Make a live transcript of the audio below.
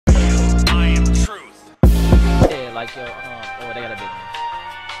like your oh, they got a big one.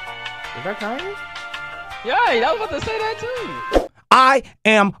 Is that Kanye? Yeah, I was about to say that too. I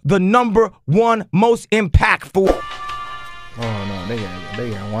am the #1 most impactful. Oh no, they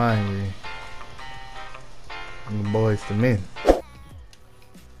got wine here. Them boys to men.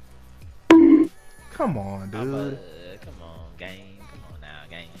 Come on, dude. Come on, gang. Come on now,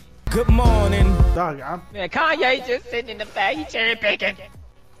 gang. Good morning. Dog, Man, Kanye just sitting in the back. He cherry picking.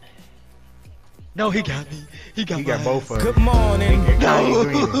 No, he got me. He got both of them. Good morning. And Kanye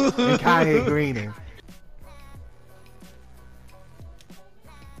Greening. And Kanye Greening.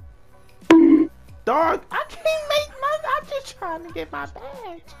 Dog, I can't make my. I'm just trying to get my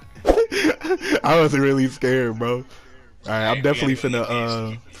badge. I was really scared, bro. Alright, I'm definitely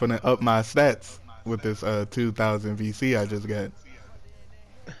finna up my stats with this 2000 VC I just got.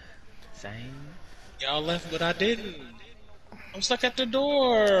 Same. Y'all left, but I didn't. I'm stuck at the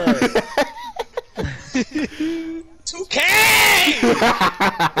door. 2K!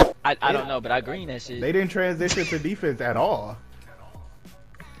 I don't know, but I green that shit. They didn't transition to defense at all.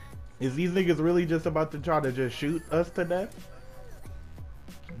 Is these niggas really just about to try to just shoot us to death?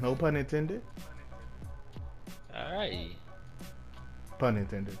 No pun intended. Alright. Pun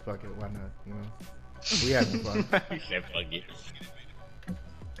intended. Fuck it. Why not? You know, we having fun. You said fuck it.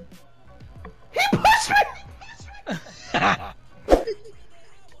 He pushed me.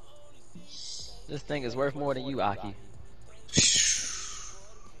 This thing is worth more than you, Aki.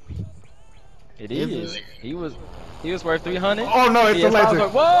 It is. He was worth 300. Oh no, it's a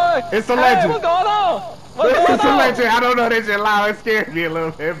legend. What? It's a Hey, legend. what's going on? What's going It's a on? legend. I don't know that shit loud. It scared me a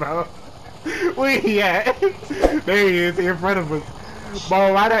little bit, bro. Where he at? There he is in front of us.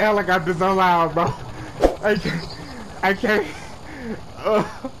 Bro, why the helicopter so loud, bro? I can't.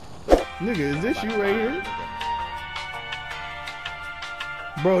 Nigga, is this you right here?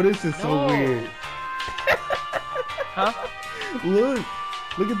 Bro, this is so weird. Huh? Look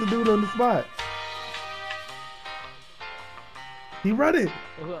at the dude on the spot. He running.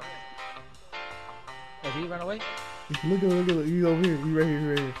 Did he run away? Look at he's over here. He right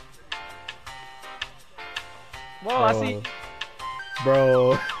here. Whoa, I see.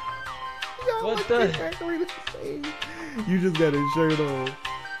 Bro. What the? You just got his shirt on.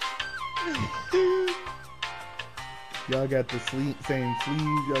 Y'all got the same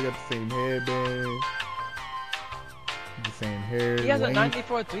sleeves. Y'all got the same headband. The same hair. He has a length.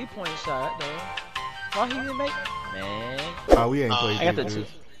 94 3-point shot though. Why he didn't make? Man. Oh, we ain't played.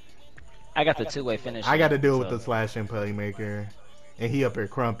 I got the two-way finish. I got to deal with the slashing playmaker. And he up here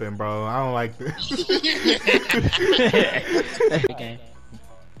crumping, bro. I don't like this. Okay.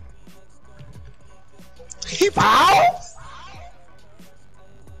 He foul?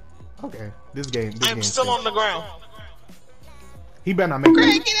 Okay, this game. I'm still on the ground. He better not make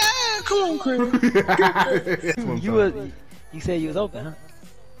Craig, get out! Come on, Craig. that. You said you was open, huh?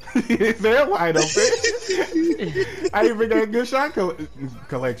 They're wide open. I even got a good shot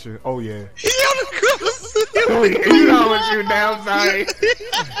collection. Oh yeah. He on the cross. Oh, yeah. You know what you down, sorry.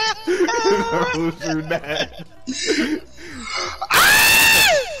 You know that.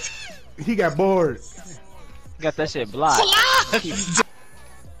 He got bored. Got that shit blocked.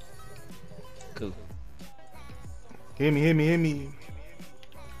 Cool. Hit me. Hit me.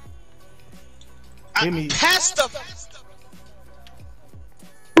 Passed him.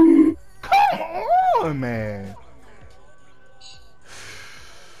 Come on, man.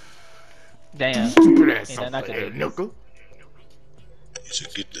 Damn. Stupid ass Ain't nothing I can do. nickel. You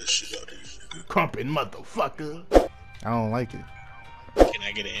should get that shit out of here. Crumping motherfucker. I don't like it. Can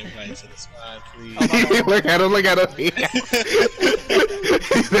I get an invite to the squad, please? Look at him.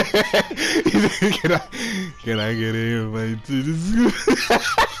 Can I get an invite to the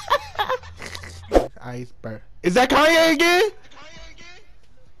squad? Iceberg. Is that Kanye again?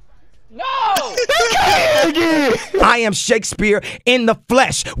 No! Kanye again! I am Shakespeare in the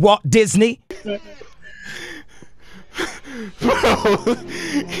flesh, Walt Disney. Bro. Relax.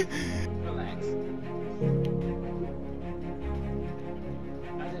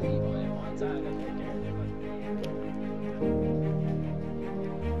 I just need one at one time.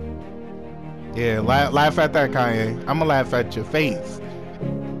 That's Yeah, laugh at that, Kanye. I'ma laugh at your face,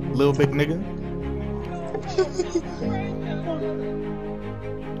 little big nigga.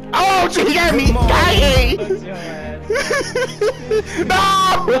 Oh, she got me, Kanye.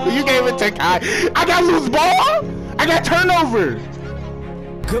 No, you gave it to Kanye. I got loose ball. I got turnover.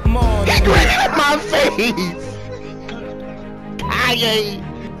 Good morning. He grinning in my face. Kanye.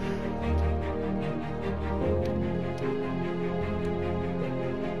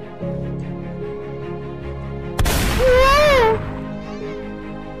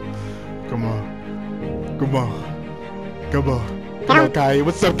 Come on. Come on, Kanye.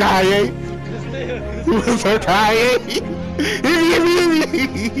 What's up, Kanye? What's up, Kanye?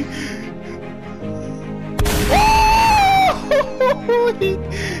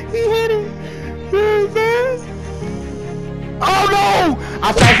 He hit it. Oh no!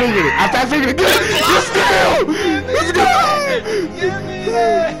 I fast fingered it. I fast fingered it. Let's go! Let's go!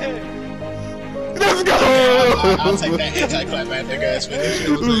 Let's go! I'll take that anticlimactic ass finish.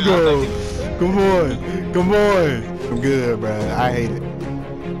 Let's go! Come on! Come on! I'm good, bro. I hate it.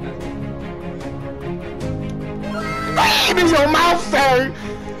 Aim in your mouth, sir!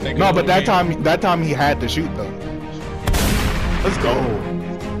 No, but that time he had to shoot though. Let's go.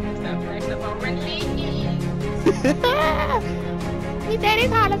 He said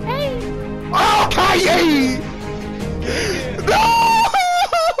he's Hall of Fame. Oh, Kanye! No!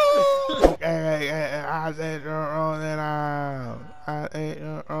 I said rolling out. I ate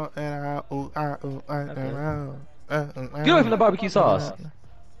rolling out. Get away from the barbecue sauce.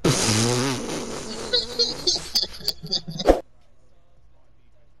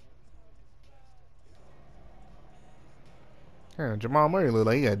 Yeah, Jamal Murray look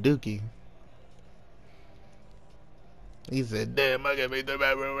like he got dookie. He said, damn, I gotta make the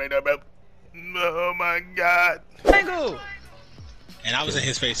bathroom right now, bro. Oh my god. Angle! And I was in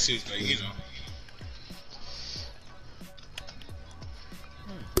his face too, but you know.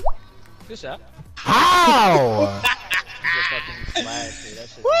 Good shot. How?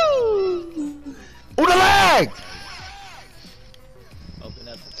 Woo! Ooh, the leg! Open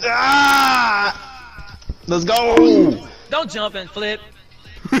up. Ah! Let's go! Don't jump and flip.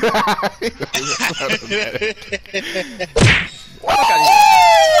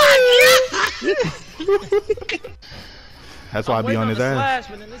 That's why I be on his ass.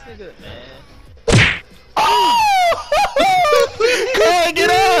 This nigga, man. Oh! Can't get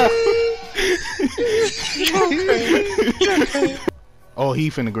up! Oh, he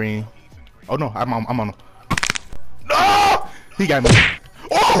finna green. Oh no, I'm on him. No! He got me.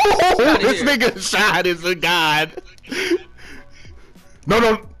 Oh, this nigga shot is a god.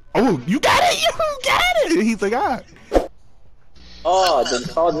 No. Oh, you got it. You got it. He's a god. Oh, the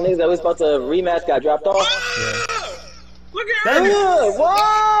niggas that was about to rematch got dropped off. Yeah. Look at her. Whoa!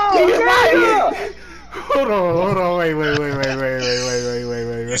 Hold on. Wait. What the heck?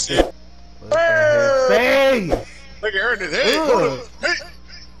 Hey! Look at her in his head.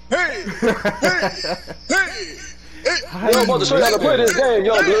 Hey. I'm about to show you how to play this game,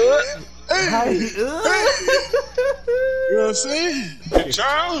 young blood. You know what I'm saying?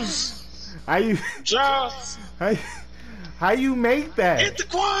 Charles. How you make that? Hit the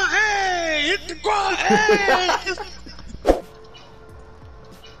quad. Hey. Hit the quad. Hey.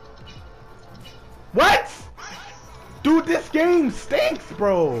 What? Dude, this game stinks,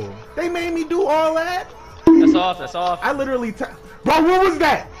 bro. They made me do all that. That's off. I literally bro, what was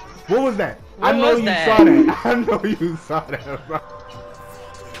that? I know you that? saw that. I know you saw that, bro.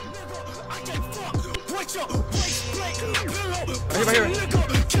 Right here.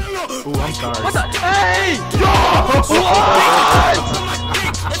 Ooh, I'm sorry. What the? Hey!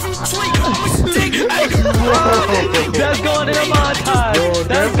 That's going in the montage. Yo,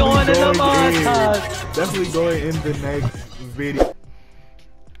 That's going in the montage. Definitely going in the next video.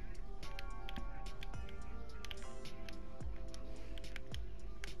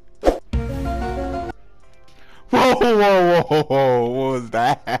 Whoa, what was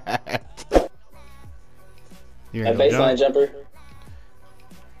that? You That ain't gonna baseline jump? jumper.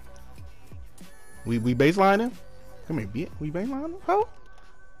 We baselining? Come here, bitch. We baselining, ho?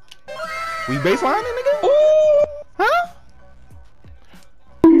 We baselining, nigga? Huh?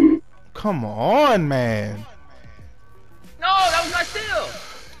 Come on, man. No, that was my steal.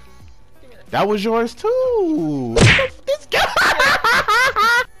 That was yours too. This guy.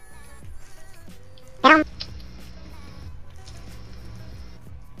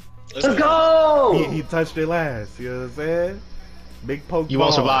 Let's go! He touched it last. You know what I'm saying? Big poke. You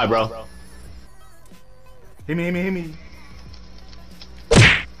won't survive, bro. Hit me.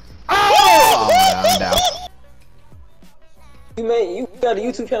 Oh, I'm down. You got a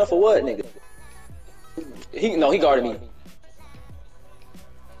YouTube channel for what, nigga? He guarded me.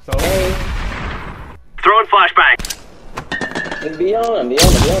 So Throwing flashbang. Be on him.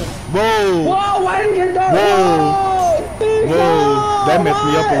 whoa, Whoa, why didn't you get that? whoa, that messed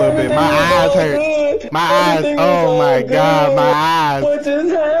me up a little bit. My eyes hurt. My eyes. Oh my god, my eyes. What just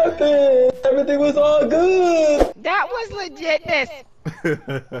happened? Everything was all good. That was legitness.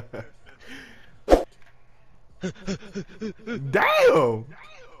 Damn.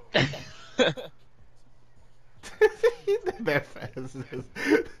 He's not that fast.